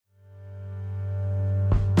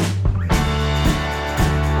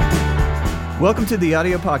Welcome to the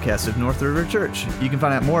audio podcast of North River Church. You can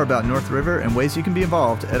find out more about North River and ways you can be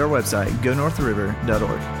involved at our website,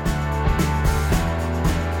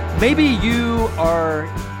 gonorthriver.org. Maybe you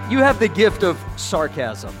have the gift of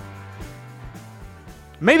sarcasm.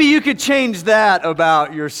 Maybe you could change that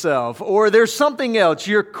about yourself, or there's something else.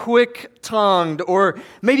 You're quick-tongued, or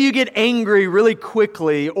maybe you get angry really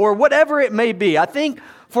quickly, or whatever it may be. I think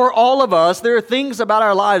for all of us, there are things about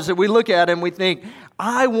our lives that we look at and we think,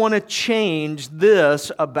 I want to change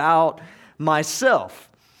this about myself.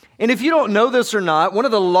 And if you don't know this or not, one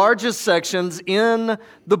of the largest sections in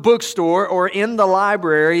the bookstore or in the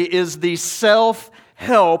library is the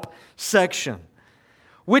self-help section,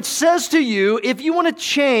 which says to you, if you want to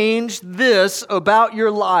change this about your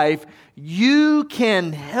life, you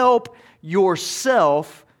can help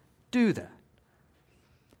yourself do that.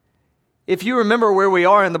 If you remember where we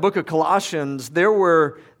are in the book of Colossians, there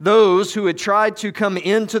were those who had tried to come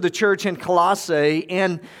into the church in Colossae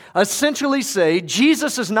and essentially say,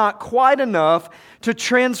 Jesus is not quite enough to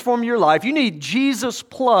transform your life. You need Jesus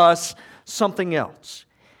plus something else.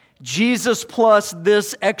 Jesus plus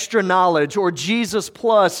this extra knowledge, or Jesus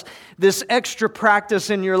plus this extra practice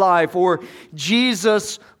in your life, or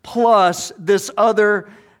Jesus plus this other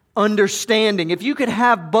understanding. If you could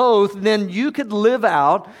have both, then you could live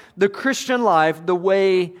out the Christian life the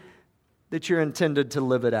way that you're intended to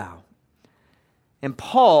live it out. And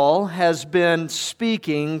Paul has been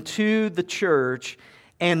speaking to the church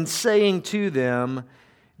and saying to them,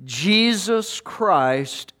 Jesus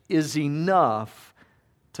Christ is enough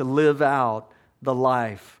to live out the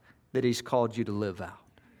life that He's called you to live out.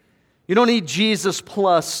 You don't need Jesus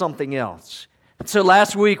plus something else. And so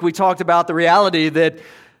last week we talked about the reality that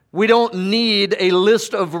we don't need a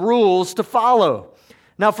list of rules to follow.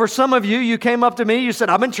 Now, for some of you, you came up to me, you said,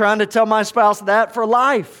 I've been trying to tell my spouse that for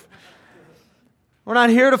life. We're not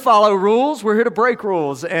here to follow rules, we're here to break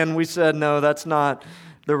rules. And we said, no, that's not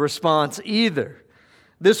the response either.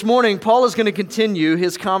 This morning, Paul is going to continue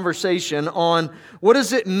his conversation on what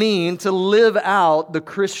does it mean to live out the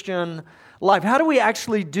Christian life? How do we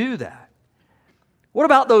actually do that? What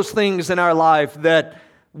about those things in our life that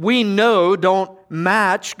we know don't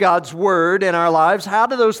match God's Word in our lives? How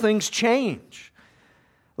do those things change?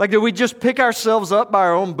 Like, do we just pick ourselves up by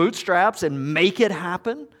our own bootstraps and make it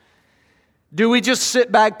happen? Do we just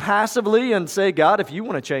sit back passively and say, God, if you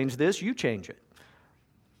want to change this, you change it?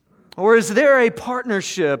 Or is there a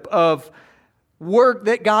partnership of work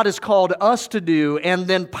that God has called us to do and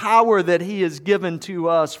then power that He has given to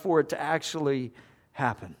us for it to actually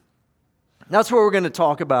happen? That's what we're going to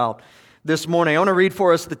talk about this morning. I want to read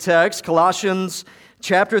for us the text, Colossians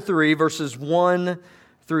chapter 3, verses 1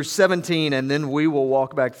 through 17, and then we will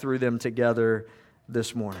walk back through them together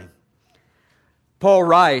this morning. Paul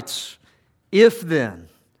writes, "If then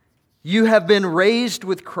you have been raised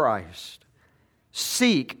with Christ,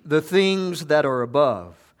 seek the things that are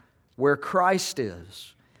above, where Christ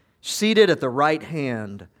is, seated at the right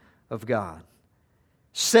hand of God.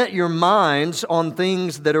 Set your minds on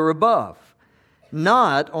things that are above,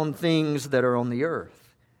 not on things that are on the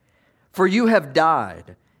earth. For you have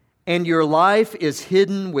died, and your life is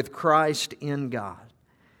hidden with Christ in God.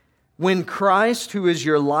 When Christ, who is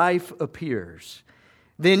your life, appears,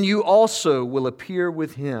 then you also will appear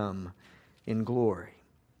with Him in glory.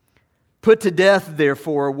 Put to death,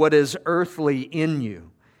 therefore, what is earthly in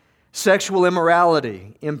you: sexual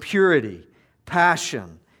immorality, impurity,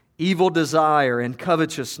 passion, evil desire, and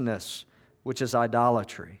covetousness, which is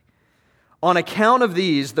idolatry. On account of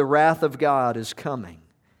these, the wrath of God is coming.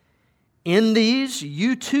 In these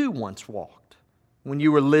you too once walked, when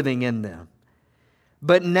you were living in them.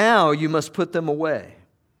 But now you must put them away: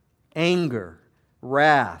 anger,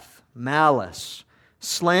 wrath, malice,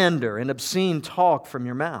 slander, and obscene talk from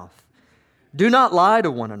your mouth. Do not lie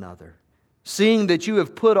to one another, seeing that you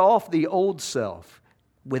have put off the old self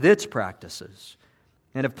with its practices,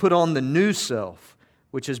 and have put on the new self,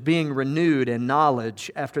 which is being renewed in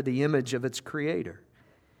knowledge after the image of its Creator.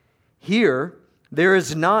 Here there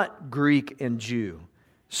is not Greek and Jew,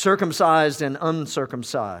 circumcised and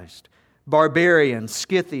uncircumcised, barbarian,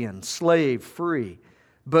 Scythian, slave, free,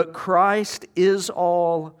 but Christ is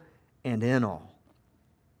all and in all.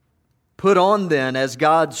 Put on then as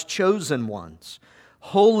God's chosen ones,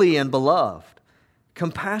 holy and beloved,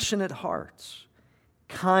 compassionate hearts,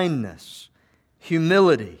 kindness,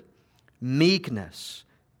 humility, meekness,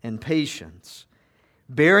 and patience,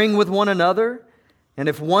 bearing with one another, and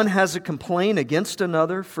if one has a complaint against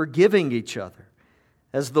another, forgiving each other,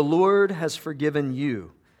 as the Lord has forgiven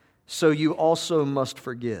you, so you also must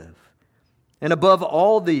forgive. And above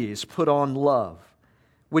all these, put on love,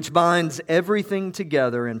 which binds everything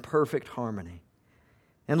together in perfect harmony.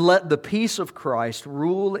 And let the peace of Christ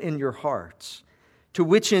rule in your hearts, to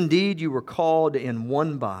which indeed you were called in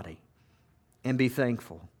one body, and be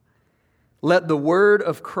thankful. Let the word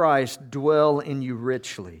of Christ dwell in you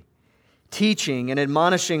richly, teaching and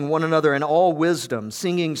admonishing one another in all wisdom,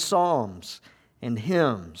 singing psalms and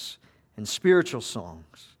hymns and spiritual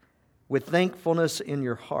songs, with thankfulness in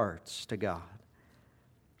your hearts to God.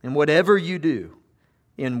 And whatever you do,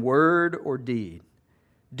 in word or deed,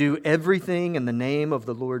 do everything in the name of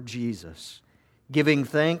the Lord Jesus, giving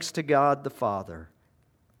thanks to God the Father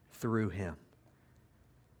through Him.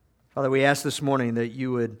 Father, we ask this morning that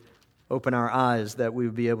you would open our eyes that we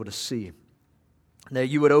would be able to see, that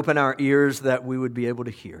you would open our ears that we would be able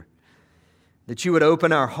to hear, that you would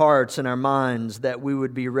open our hearts and our minds that we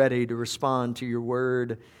would be ready to respond to your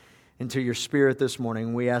word and to your Spirit this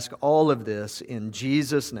morning. We ask all of this in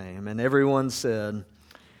Jesus' name. And everyone said,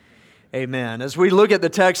 amen. As we look at the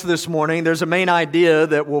text this morning, there's a main idea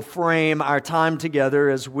that will frame our time together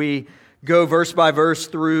as we go verse by verse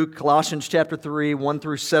through Colossians chapter 3, 1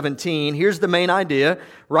 through 17. Here's the main idea.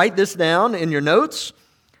 Write this down in your notes.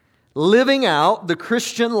 Living out the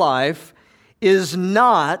Christian life is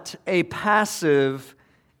not a passive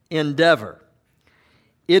endeavor.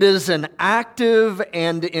 It is an active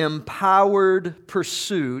and empowered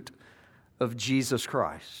pursuit of Jesus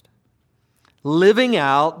Christ. Living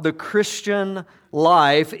out the Christian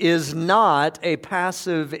life is not a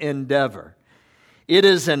passive endeavor. It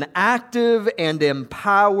is an active and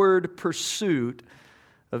empowered pursuit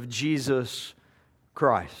of Jesus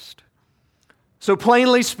Christ. So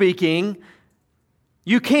plainly speaking,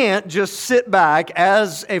 you can't just sit back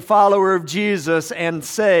as a follower of Jesus and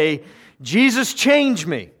say, Jesus, change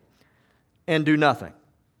me, and do nothing.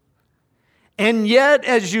 And yet,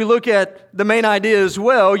 as you look at the main idea as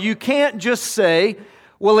well, you can't just say,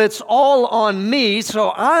 well, it's all on me,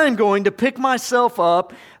 so I'm going to pick myself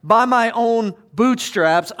up by my own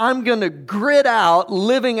bootstraps. I'm going to grit out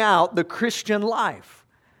living out the Christian life.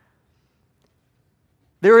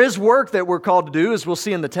 There is work that we're called to do, as we'll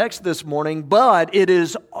see in the text this morning, but it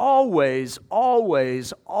is always,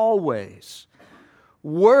 always, always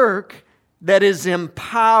work that is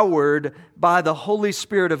empowered by the Holy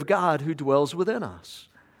Spirit of God who dwells within us.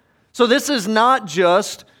 So this is not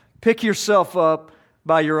just pick yourself up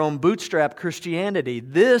by your own bootstrap Christianity.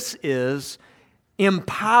 This is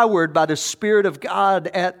empowered by the Spirit of God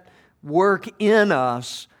at work in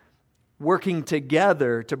us, working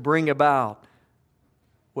together to bring about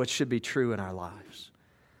what should be true in our lives.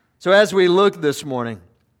 So as we look this morning,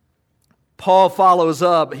 Paul follows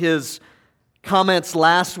up his comments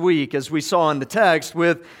last week, as we saw in the text,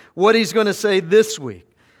 with what he's going to say this week.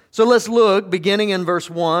 So let's look, beginning in verse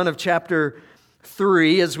 1 of chapter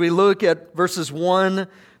 3, as we look at verses 1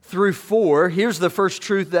 through 4. Here's the first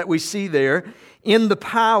truth that we see there. In the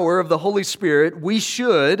power of the Holy Spirit, we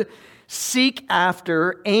should seek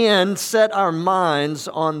after and set our minds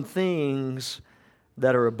on things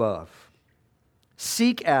that are above.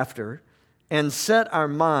 Seek after and set our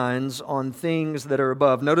minds on things that are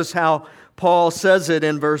above. Notice how Paul says it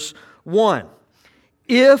in verse 1.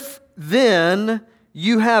 If then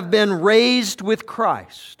you have been raised with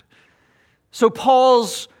Christ. So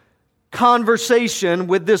Paul's conversation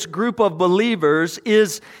with this group of believers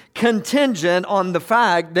is contingent on the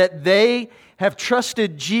fact that they have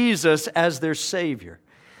trusted Jesus as their Savior.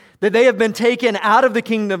 That they have been taken out of the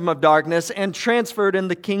kingdom of darkness and transferred in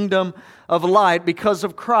the kingdom of light because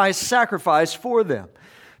of Christ's sacrifice for them.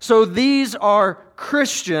 So these are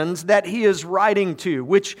Christians that he is writing to,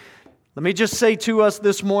 which, let me just say to us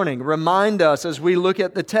this morning, remind us as we look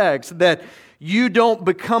at the text that you don't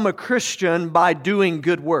become a Christian by doing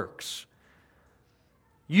good works.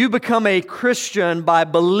 You become a Christian by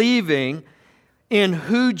believing in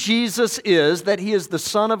who Jesus is, that he is the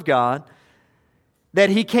Son of God, that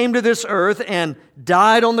he came to this earth and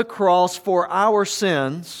died on the cross for our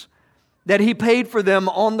sins, that he paid for them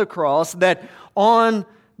on the cross, that on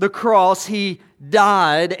the cross he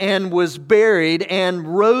died and was buried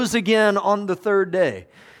and rose again on the third day,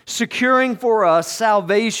 securing for us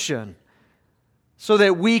salvation so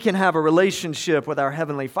that we can have a relationship with our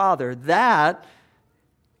Heavenly Father. That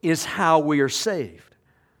is how we are saved.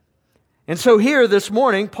 And so here this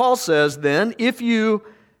morning, Paul says then, if you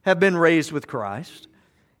have been raised with Christ,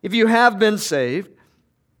 if you have been saved,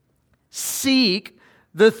 seek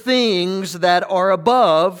the things that are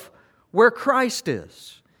above where Christ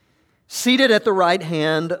is, seated at the right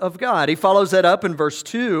hand of God. He follows that up in verse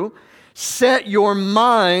 2. Set your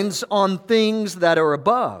minds on things that are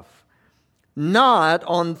above, not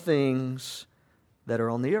on things that are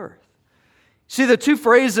on the earth. See, the two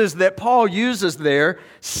phrases that Paul uses there,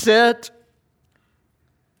 set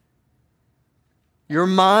your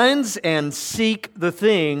minds and seek the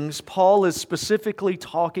things, Paul is specifically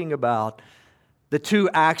talking about the two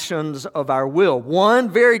actions of our will. One,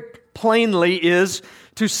 very plainly, is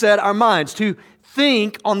to set our minds, to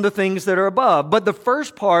think on the things that are above. But the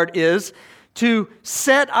first part is to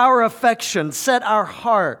set our affection, set our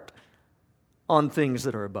heart on things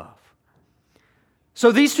that are above.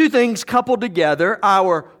 So these two things coupled together,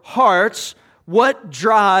 our hearts, what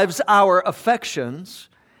drives our affections,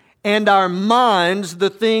 and our minds, the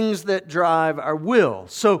things that drive our will.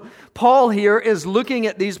 So Paul here is looking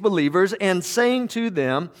at these believers and saying to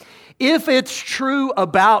them, if it's true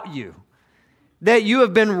about you, that you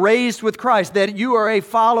have been raised with Christ, that you are a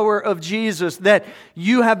follower of Jesus, that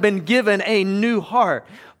you have been given a new heart,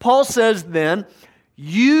 Paul says then,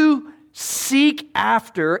 you seek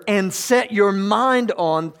after and set your mind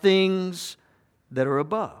on things that are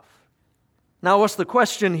above. Now, what's the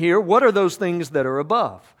question here? What are those things that are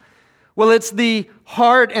above? Well, it's the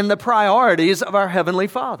heart and the priorities of our Heavenly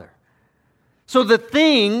Father. So the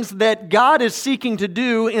things that God is seeking to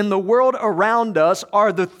do in the world around us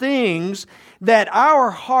are the things that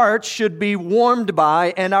our hearts should be warmed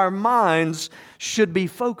by and our minds should be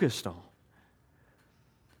focused on.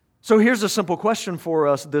 So here's a simple question for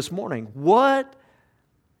us this morning. What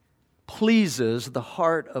pleases the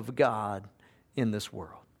heart of God in this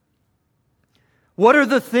world? What are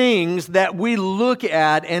the things that we look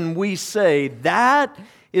at and we say, that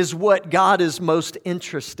is what God is most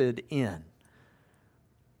interested in?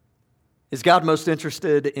 Is God most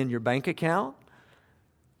interested in your bank account?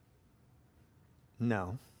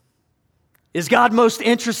 No. Is God most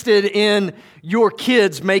interested in your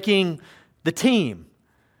kids making the team?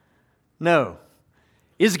 No.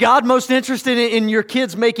 Is God most interested in your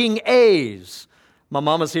kids making A's? My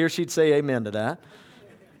mama's here, she'd say amen to that.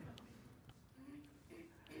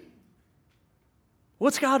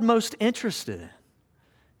 What's God most interested in?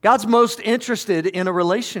 God's most interested in a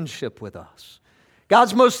relationship with us.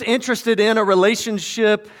 God's most interested in a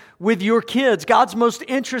relationship with your kids. God's most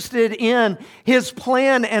interested in His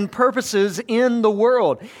plan and purposes in the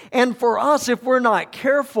world. And for us, if we're not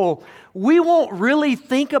careful, we won't really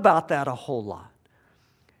think about that a whole lot.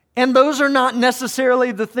 And those are not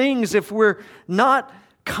necessarily the things, if we're not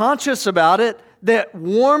conscious about it, that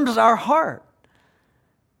warms our heart.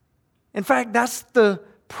 In fact, that's the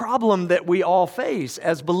problem that we all face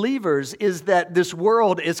as believers, is that this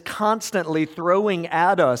world is constantly throwing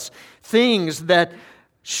at us things that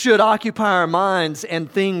should occupy our minds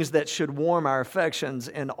and things that should warm our affections.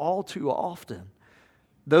 And all too often,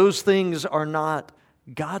 those things are not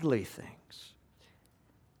godly things.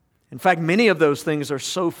 In fact, many of those things are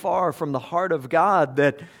so far from the heart of God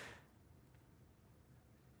that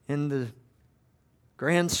in the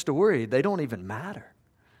grand story, they don't even matter.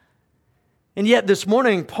 And yet this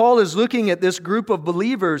morning, Paul is looking at this group of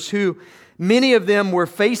believers who, many of them were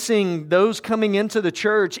facing those coming into the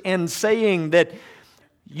church and saying that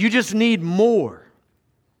you just need more.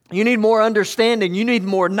 You need more understanding. You need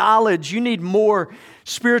more knowledge. You need more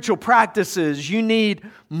spiritual practices. You need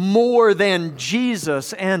more than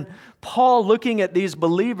Jesus. And Paul, looking at these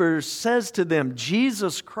believers, says to them,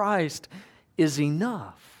 Jesus Christ is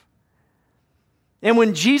enough. And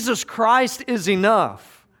when Jesus Christ is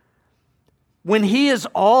enough, when He is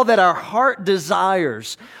all that our heart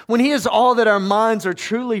desires, when He is all that our minds are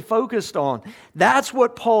truly focused on, that's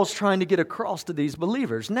what Paul's trying to get across to these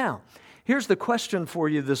believers. Now, here's the question for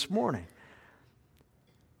you this morning.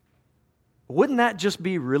 Wouldn't that just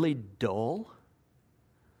be really dull?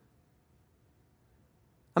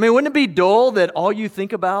 I mean, wouldn't it be dull that all you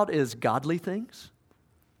think about is godly things?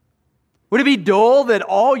 Would it be dull that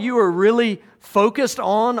all you are really focused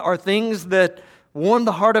on are things that warm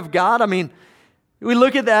the heart of God? I mean, we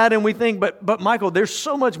look at that and we think, but Michael, there's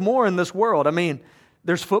so much more in this world. I mean,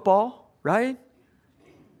 there's football, right?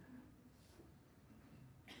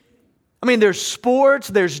 I mean, there's sports,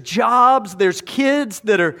 there's jobs, there's kids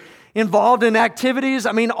that are involved in activities.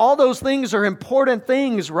 I mean, all those things are important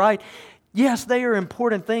things, right? Yes, they are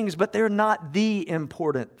important things, but they're not the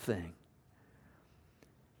important thing.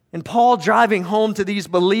 And Paul, driving home to these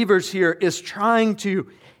believers here, is trying to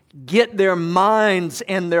get their minds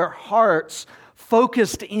and their hearts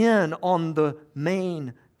focused in on the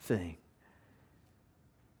main thing.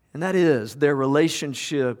 And that is their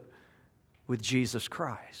relationship with Jesus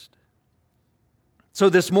Christ. So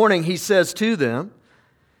this morning he says to them,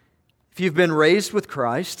 if you've been raised with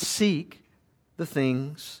Christ, seek the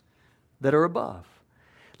things that are above.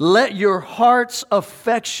 Let your heart's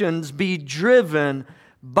affections be driven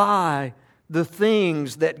by the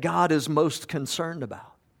things that God is most concerned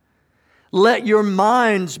about. Let your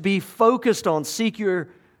minds be focused on, set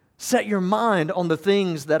your mind on the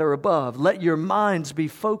things that are above. Let your minds be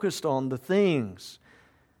focused on the things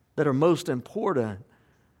that are most important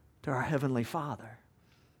to our Heavenly Father.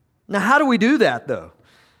 Now, how do we do that, though?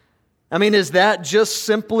 I mean, is that just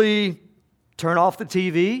simply turn off the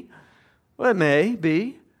TV? Well, it may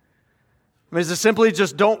be. I mean, is it simply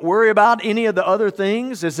just don't worry about any of the other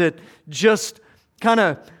things? Is it just kind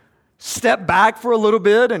of step back for a little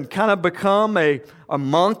bit and kind of become a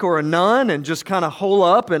monk or a nun and just kind of hole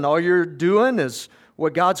up and all you're doing is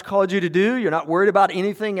what God's called you to do? You're not worried about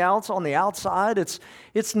anything else on the outside?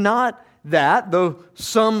 It's not that, though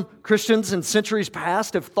some Christians in centuries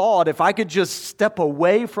past have thought if I could just step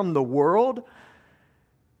away from the world,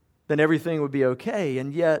 then everything would be okay.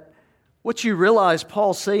 And yet, what you realize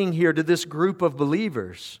Paul's saying here to this group of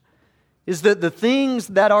believers is that the things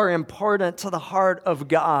that are important to the heart of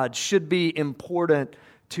God should be important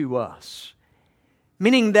to us.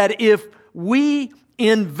 Meaning that if we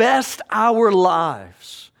invest our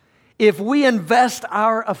lives, if we invest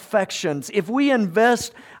our affections, if we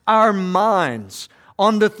invest our minds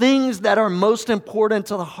on the things that are most important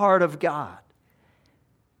to the heart of God,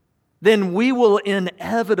 then we will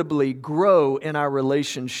inevitably grow in our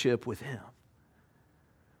relationship with Him.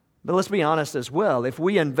 But let's be honest as well. If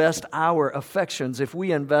we invest our affections, if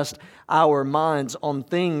we invest our minds on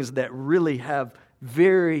things that really have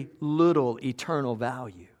very little eternal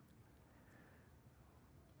value,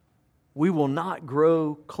 we will not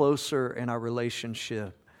grow closer in our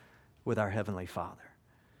relationship with our Heavenly Father.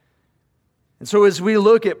 And so as we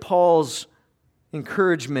look at Paul's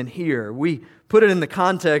encouragement here, we put it in the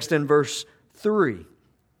context in verse 3.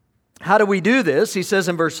 How do we do this? He says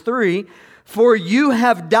in verse 3, "For you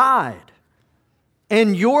have died,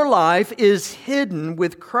 and your life is hidden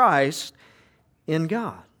with Christ in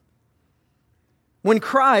God. When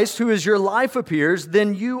Christ, who is your life, appears,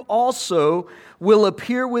 then you also will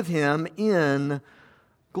appear with Him in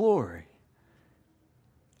glory."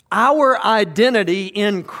 Our identity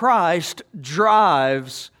in Christ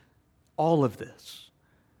drives all of this.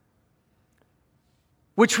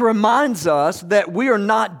 Which reminds us that we are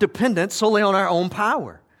not dependent solely on our own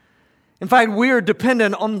power. In fact, we are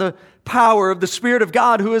dependent on the power of the Spirit of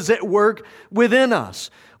God who is at work within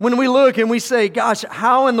us. When we look and we say, gosh,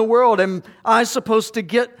 how in the world am I supposed to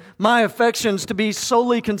get my affections to be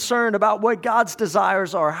solely concerned about what God's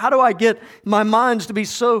desires are? How do I get my minds to be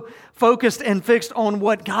so focused and fixed on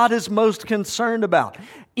what God is most concerned about?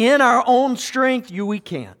 In our own strength, we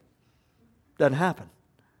can't. Doesn't happen.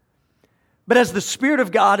 But as the Spirit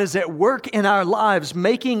of God is at work in our lives,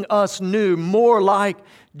 making us new, more like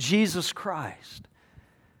Jesus Christ,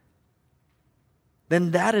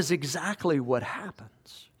 then that is exactly what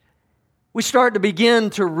happens. We start to begin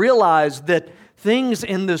to realize that things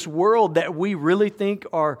in this world that we really think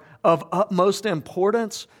are of utmost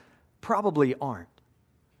importance probably aren't.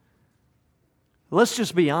 Let's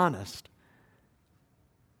just be honest.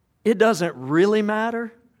 It doesn't really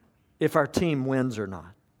matter if our team wins or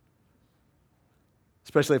not.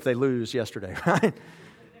 Especially if they lose yesterday, right?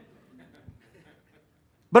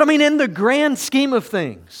 But I mean, in the grand scheme of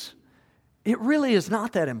things, it really is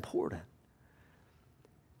not that important.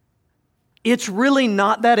 It's really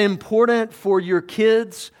not that important for your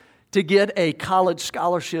kids to get a college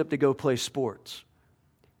scholarship to go play sports.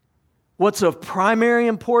 What's of primary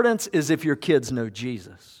importance is if your kids know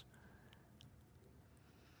Jesus.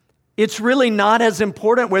 It's really not as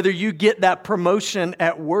important whether you get that promotion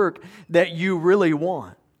at work that you really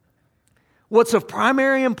want. What's of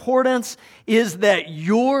primary importance is that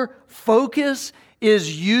your focus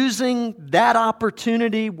is using that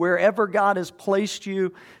opportunity wherever God has placed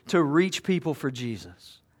you to reach people for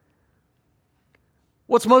Jesus.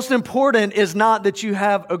 What's most important is not that you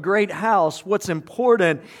have a great house. What's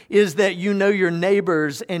important is that you know your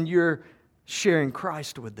neighbors and you're sharing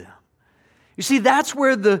Christ with them. You see, that's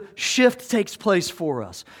where the shift takes place for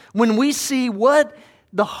us. When we see what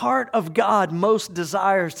the heart of God most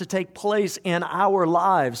desires to take place in our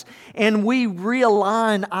lives, and we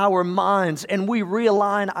realign our minds and we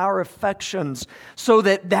realign our affections so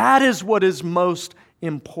that that is what is most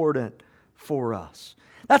important for us.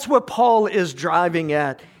 That's what Paul is driving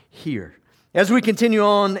at here. As we continue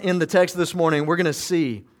on in the text this morning, we're going to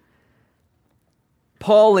see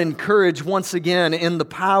Paul encouraged once again in the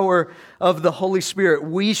power of the Holy Spirit.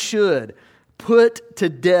 We should put to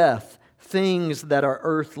death things that are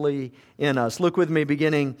earthly in us. Look with me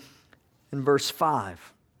beginning in verse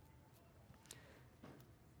 5.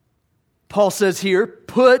 Paul says here,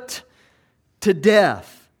 "Put to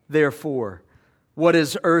death, therefore, what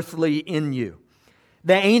is earthly in you.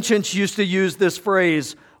 The ancients used to use this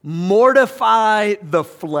phrase, mortify the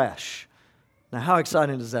flesh. Now, how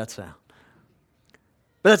exciting does that sound?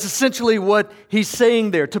 But that's essentially what he's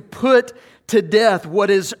saying there, to put to death what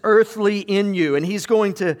is earthly in you. And he's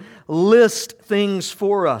going to list things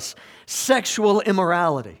for us. Sexual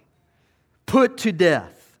immorality, put to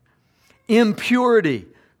death. Impurity,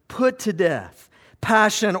 put to death.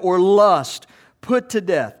 Passion or lust, put to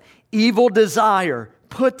death. Evil desire,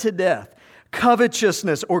 put to death.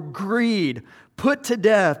 Covetousness or greed, put to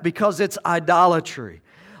death because it's idolatry.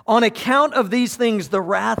 On account of these things, the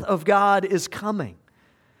wrath of God is coming.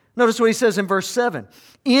 Notice what he says in verse 7.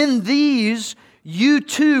 In these you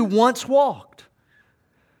too once walked.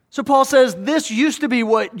 So Paul says this used to be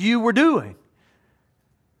what you were doing.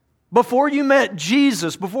 Before you met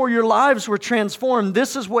Jesus, before your lives were transformed,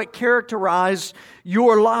 this is what characterized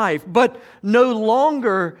your life. But no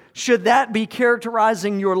longer should that be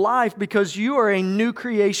characterizing your life because you are a new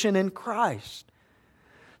creation in Christ.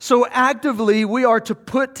 So actively we are to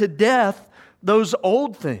put to death those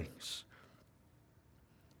old things.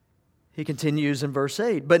 He continues in verse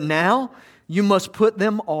 8, but now you must put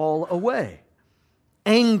them all away.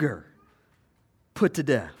 Anger, put to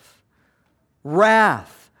death.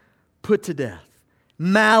 Wrath, put to death.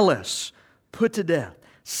 Malice, put to death.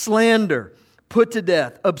 Slander, put to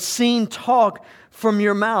death. Obscene talk from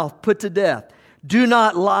your mouth, put to death. Do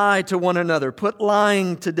not lie to one another, put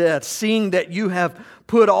lying to death, seeing that you have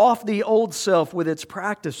put off the old self with its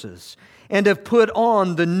practices and have put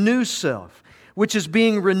on the new self, which is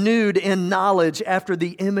being renewed in knowledge after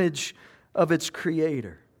the image of its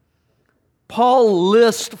creator. Paul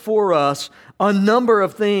lists for us a number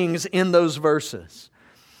of things in those verses.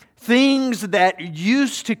 Things that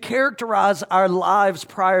used to characterize our lives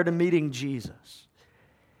prior to meeting Jesus.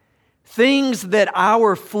 Things that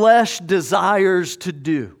our flesh desires to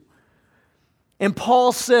do. And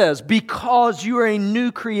Paul says, because you are a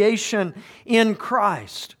new creation in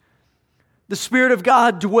Christ, the Spirit of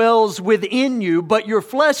God dwells within you, but your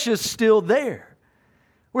flesh is still there.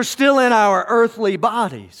 We're still in our earthly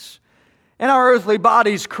bodies. And our earthly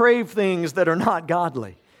bodies crave things that are not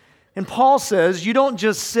godly. And Paul says, you don't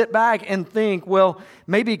just sit back and think, well,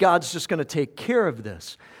 maybe God's just going to take care of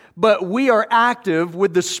this. But we are active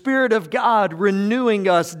with the Spirit of God renewing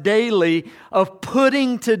us daily of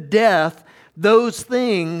putting to death those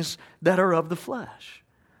things that are of the flesh.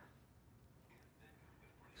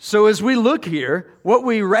 So as we look here, what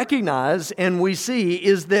we recognize and we see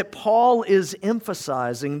is that Paul is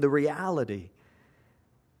emphasizing the reality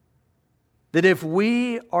that if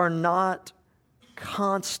we are not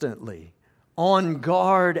constantly on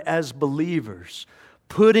guard as believers,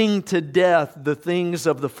 putting to death the things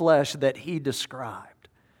of the flesh that he described,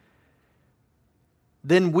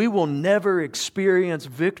 then we will never experience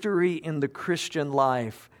victory in the Christian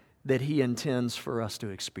life that he intends for us to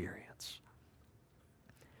experience.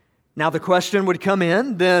 Now the question would come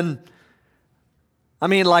in, then,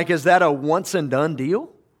 is that a once and done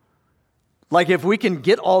deal? Like if we can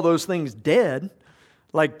get all those things dead,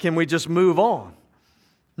 can we just move on?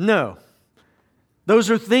 No. Those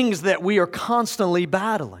are things that we are constantly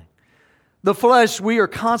battling. The flesh, we are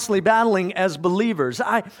constantly battling as believers.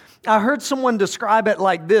 I heard someone describe it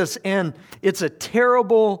like this, and it's a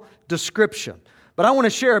terrible description. But I want to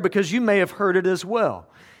share it because you may have heard it as well.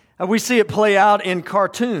 We see it play out in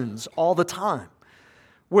cartoons all the time,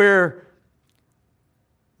 where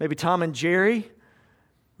maybe Tom and Jerry,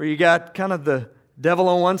 where you got kind of the devil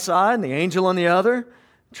on one side and the angel on the other,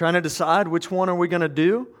 trying to decide which one are we going to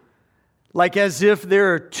do. Like as if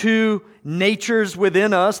there are two natures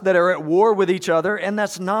within us that are at war with each other, and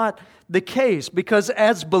that's not the case, because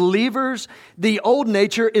as believers, the old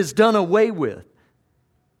nature is done away with.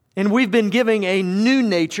 And we've been giving a new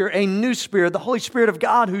nature, a new spirit, the Holy Spirit of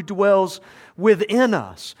God who dwells within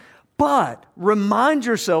us. But remind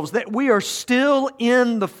yourselves that we are still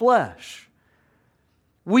in the flesh.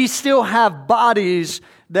 We still have bodies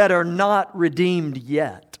that are not redeemed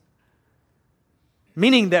yet.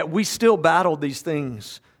 Meaning that we still battle these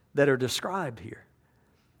things that are described here.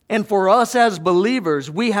 And for us as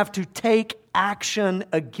believers, we have to take action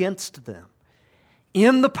against them.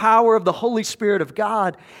 In the power of the Holy Spirit of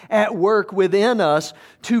God at work within us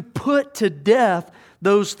to put to death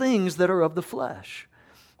those things that are of the flesh,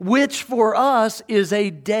 which for us is a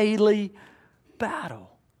daily battle.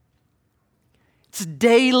 It's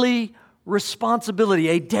daily responsibility,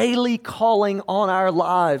 a daily calling on our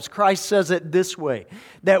lives. Christ says it this way,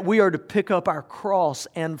 that we are to pick up our cross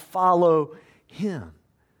and follow Him.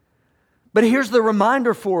 But here's the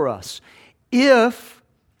reminder for us. If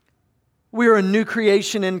We are a new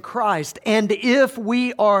creation in Christ. And if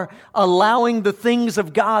we are allowing the things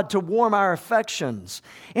of God to warm our affections,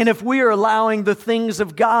 and if we are allowing the things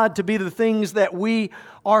of God to be the things that we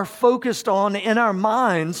are focused on in our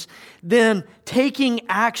minds, then taking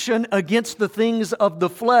action against the things of the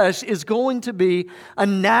flesh is going to be a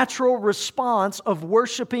natural response of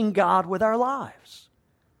worshiping God with our lives.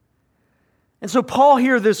 And so Paul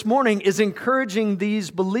here this morning is encouraging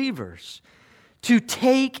these believers to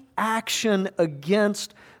take action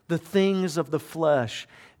against the things of the flesh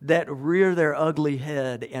that rear their ugly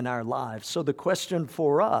head in our lives. So the question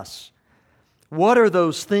for us, what are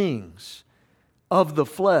those things of the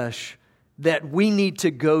flesh that we need to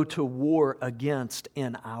go to war against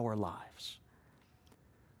in our lives?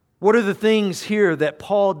 What are the things here that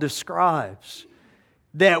Paul describes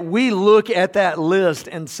that we look at that list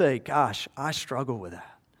and say, gosh, I struggle with that.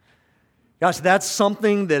 Gosh, that's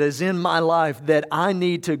something that is in my life that I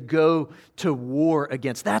need to go to war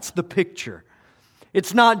against. That's the picture.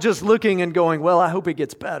 It's not just looking and going, well, I hope it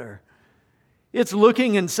gets better. It's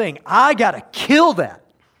looking and saying, I got to kill that.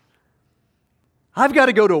 I've got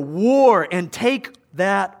to go to war and take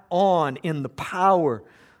that on in the power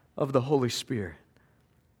of the Holy Spirit.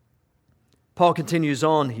 Paul continues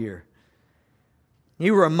on here. He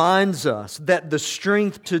reminds us that the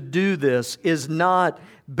strength to do this is not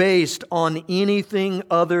based on anything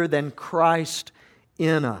other than Christ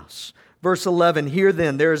in us. Verse 11, here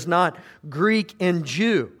then, there is not Greek and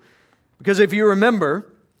Jew. Because if you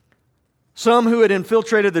remember, some who had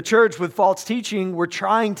infiltrated the church with false teaching were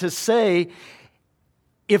trying to say,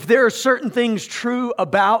 if there are certain things true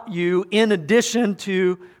about you in addition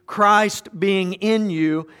to Christ being in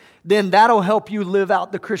you, then that'll help you live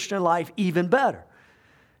out the Christian life even better.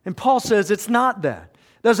 And Paul says it's not that.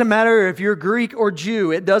 It doesn't matter if you're Greek or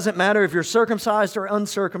Jew. It doesn't matter if you're circumcised or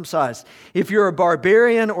uncircumcised. If you're a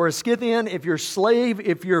barbarian or a Scythian, if you're slave,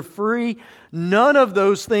 if you're free, none of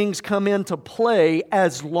those things come into play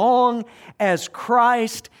as long as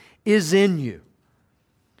Christ is in you.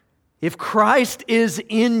 If Christ is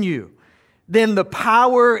in you, then the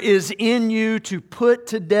power is in you to put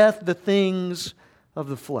to death the things of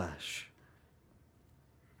the flesh.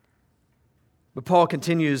 But Paul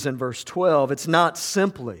continues in verse 12, it's not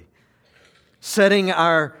simply setting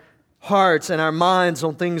our hearts and our minds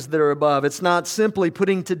on things that are above. It's not simply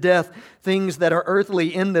putting to death things that are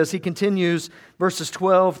earthly in this. He continues verses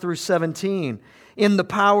 12 through 17. In the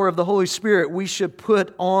power of the Holy Spirit, we should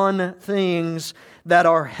put on things that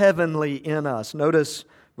are heavenly in us. Notice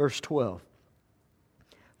verse 12.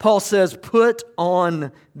 Paul says, put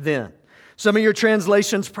on then. Some of your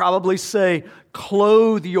translations probably say,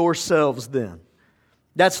 clothe yourselves then.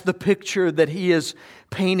 That's the picture that he is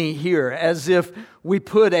painting here, as if we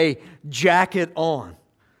put a jacket on.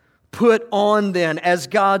 Put on then as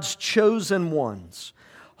God's chosen ones,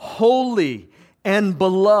 holy and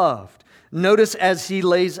beloved. Notice as he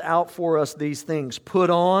lays out for us these things. Put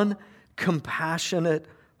on compassionate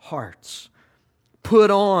hearts. Put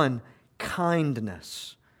on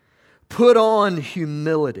kindness. Put on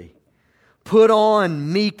humility. Put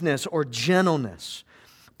on meekness or gentleness.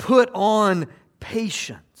 Put on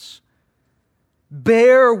patience.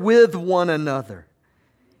 Bear with one another.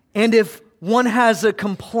 And if one has a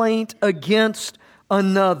complaint against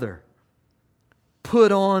another,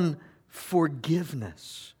 put on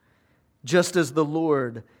forgiveness. Just as the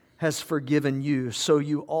Lord has forgiven you, so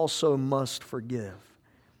you also must forgive.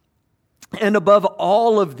 And above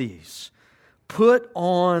all of these, put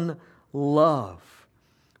on love,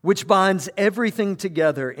 which binds everything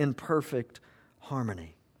together in perfect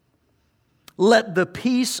harmony. Let the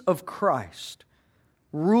peace of Christ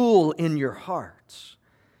rule in your hearts,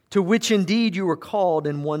 to which indeed you were called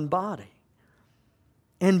in one body,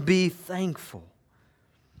 and be thankful.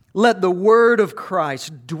 Let the word of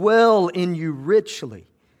Christ dwell in you richly,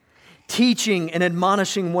 teaching and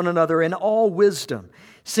admonishing one another in all wisdom,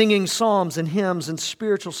 singing psalms and hymns and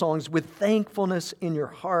spiritual songs with thankfulness in your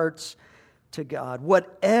hearts to God.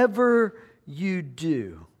 Whatever you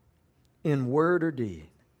do in word or deed,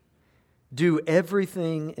 do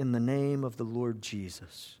everything in the name of the Lord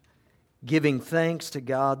Jesus, giving thanks to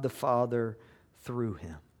God the Father through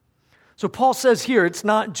Him. So Paul says here, it's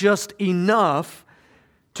not just enough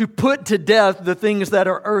to put to death the things that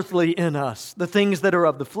are earthly in us, the things that are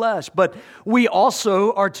of the flesh, but we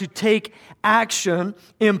also are to take action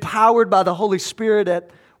empowered by the Holy Spirit at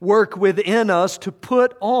work within us to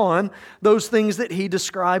put on those things that he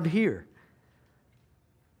described here.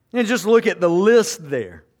 And just look at the list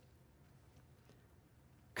there.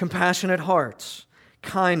 Compassionate hearts,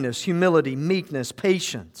 kindness, humility, meekness,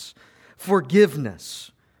 patience,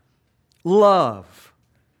 forgiveness, love,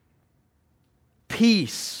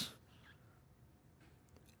 peace.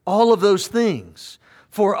 All of those things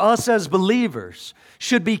for us as believers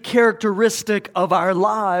should be characteristic of our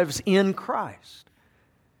lives in Christ.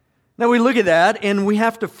 Now we look at that and we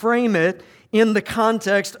have to frame it in the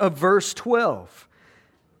context of verse 12.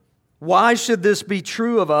 Why should this be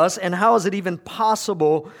true of us, and how is it even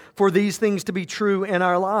possible for these things to be true in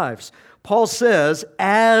our lives? Paul says,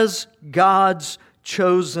 as God's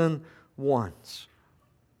chosen ones,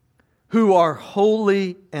 who are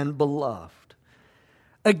holy and beloved.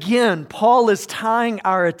 Again, Paul is tying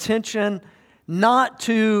our attention not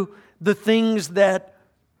to the things that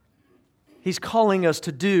he's calling us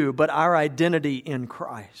to do, but our identity in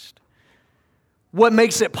Christ. What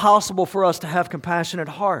makes it possible for us to have compassionate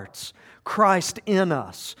hearts? Christ in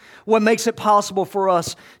us. What makes it possible for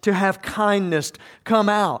us to have kindness come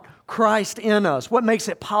out? Christ in us. What makes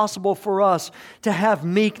it possible for us to have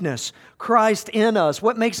meekness? Christ in us.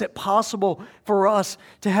 What makes it possible for us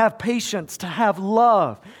to have patience, to have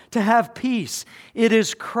love, to have peace? It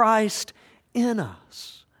is Christ in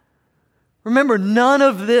us. Remember, none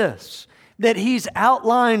of this that He's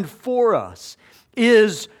outlined for us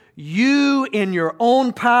is you in your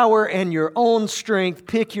own power and your own strength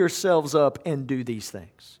pick yourselves up and do these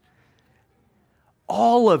things.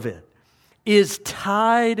 All of it is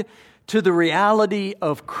tied to the reality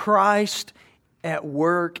of Christ at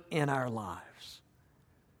work in our lives.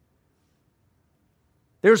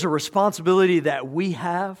 There's a responsibility that we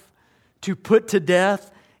have to put to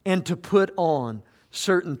death and to put on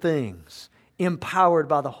certain things, empowered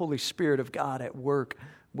by the Holy Spirit of God at work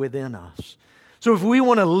within us. So if we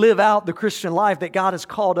want to live out the Christian life that God has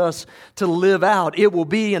called us to live out, it will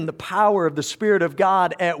be in the power of the Spirit of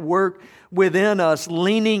God at work within us,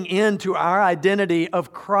 leaning into our identity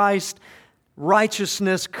of Christ,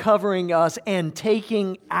 righteousness covering us, and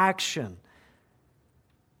taking action,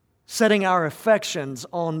 setting our affections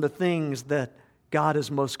on the things that God is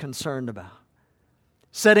most concerned about,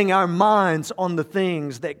 setting our minds on the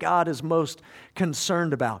things that God is most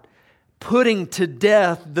concerned about, putting to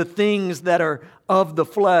death the things that are of the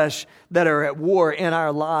flesh that are at war in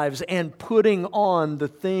our lives, and putting on the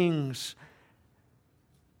things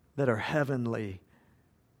that are heavenly,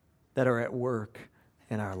 that are at work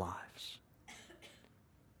in our lives.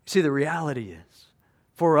 See, the reality is,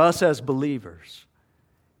 for us as believers,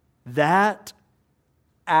 that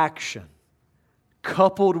action,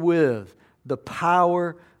 coupled with the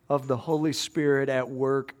power of the Holy Spirit at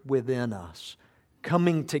work within us,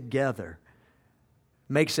 coming together,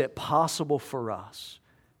 makes it possible for us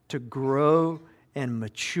to grow and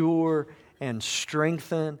mature and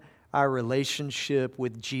strengthen our relationship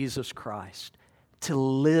with Jesus Christ, to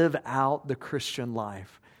live out the Christian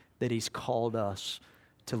life that He's called us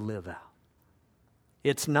to live out.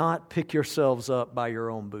 It's not pick yourselves up by your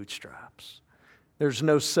own bootstraps. There's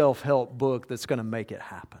no self-help book that's going to make it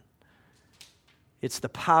happen. It's the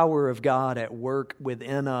power of God at work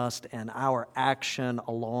within us and our action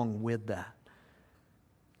along with that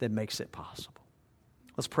that makes it possible.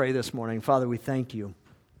 Let's pray this morning. Father, we thank You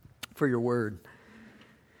for Your word.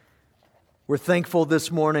 We're thankful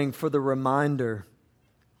this morning for the reminder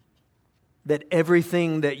that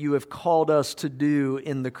everything that You have called us to do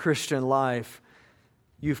in the Christian life,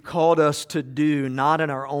 You've called us to do not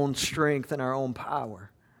in our own strength and our own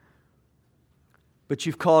power, but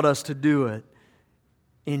You've called us to do it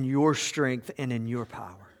in Your strength and in Your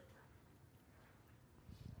power.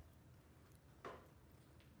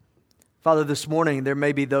 Father, this morning there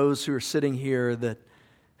may be those who are sitting here that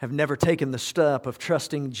have never taken the step of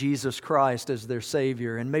trusting Jesus Christ as their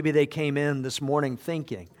Savior, and maybe they came in this morning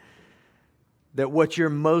thinking that what You're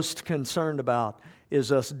most concerned about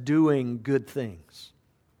is us doing good things,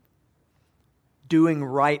 doing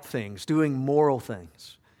right things, doing moral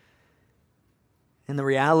things. And the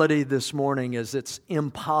reality this morning is it's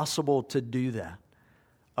impossible to do that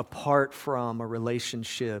apart from a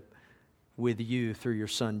relationship with You through Your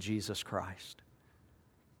Son, Jesus Christ.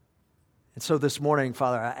 And so this morning,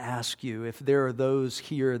 Father, I ask You, if there are those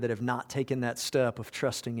here that have not taken that step of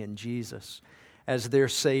trusting in Jesus as their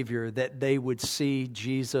Savior, that they would see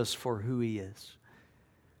Jesus for who He is,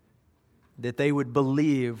 that they would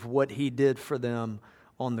believe what He did for them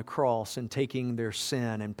on the cross and taking their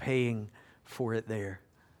sin and paying for it there,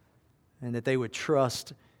 and that they would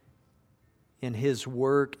trust in His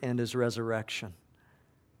work and His resurrection,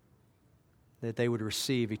 that they would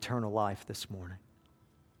receive eternal life this morning.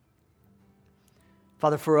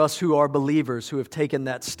 Father, for us who are believers, who have taken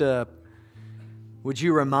that step, would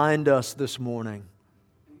You remind us this morning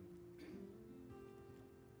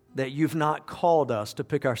that You've not called us to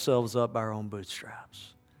pick ourselves up by our own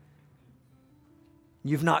bootstraps.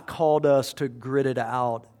 You've not called us to grit it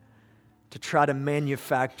out, to try to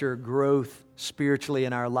manufacture growth spiritually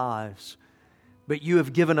in our lives. But you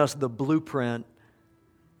have given us the blueprint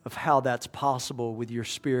of how that's possible with your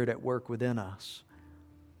Spirit at work within us.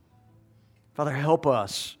 Father, help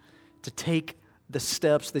us to take the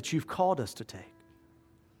steps that you've called us to take.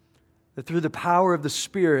 That through the power of the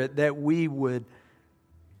Spirit that we would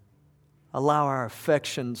allow our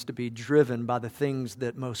affections to be driven by the things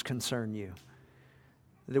that most concern you.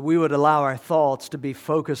 That we would allow our thoughts to be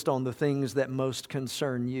focused on the things that most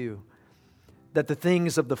concern you. That the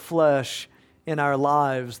things of the flesh in our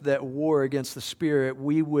lives that war against the Spirit,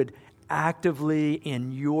 we would actively,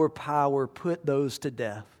 in your power, put those to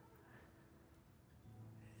death.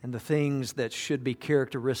 And the things that should be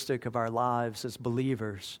characteristic of our lives as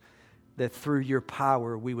believers, that through your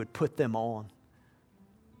power we would put them on.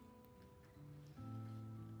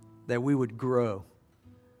 That we would grow,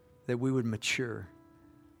 that we would mature,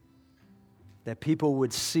 that people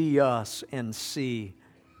would see us and see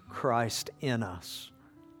Christ in us.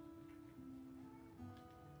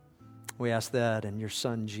 We ask that in your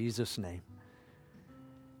Son Jesus' name.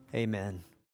 Amen.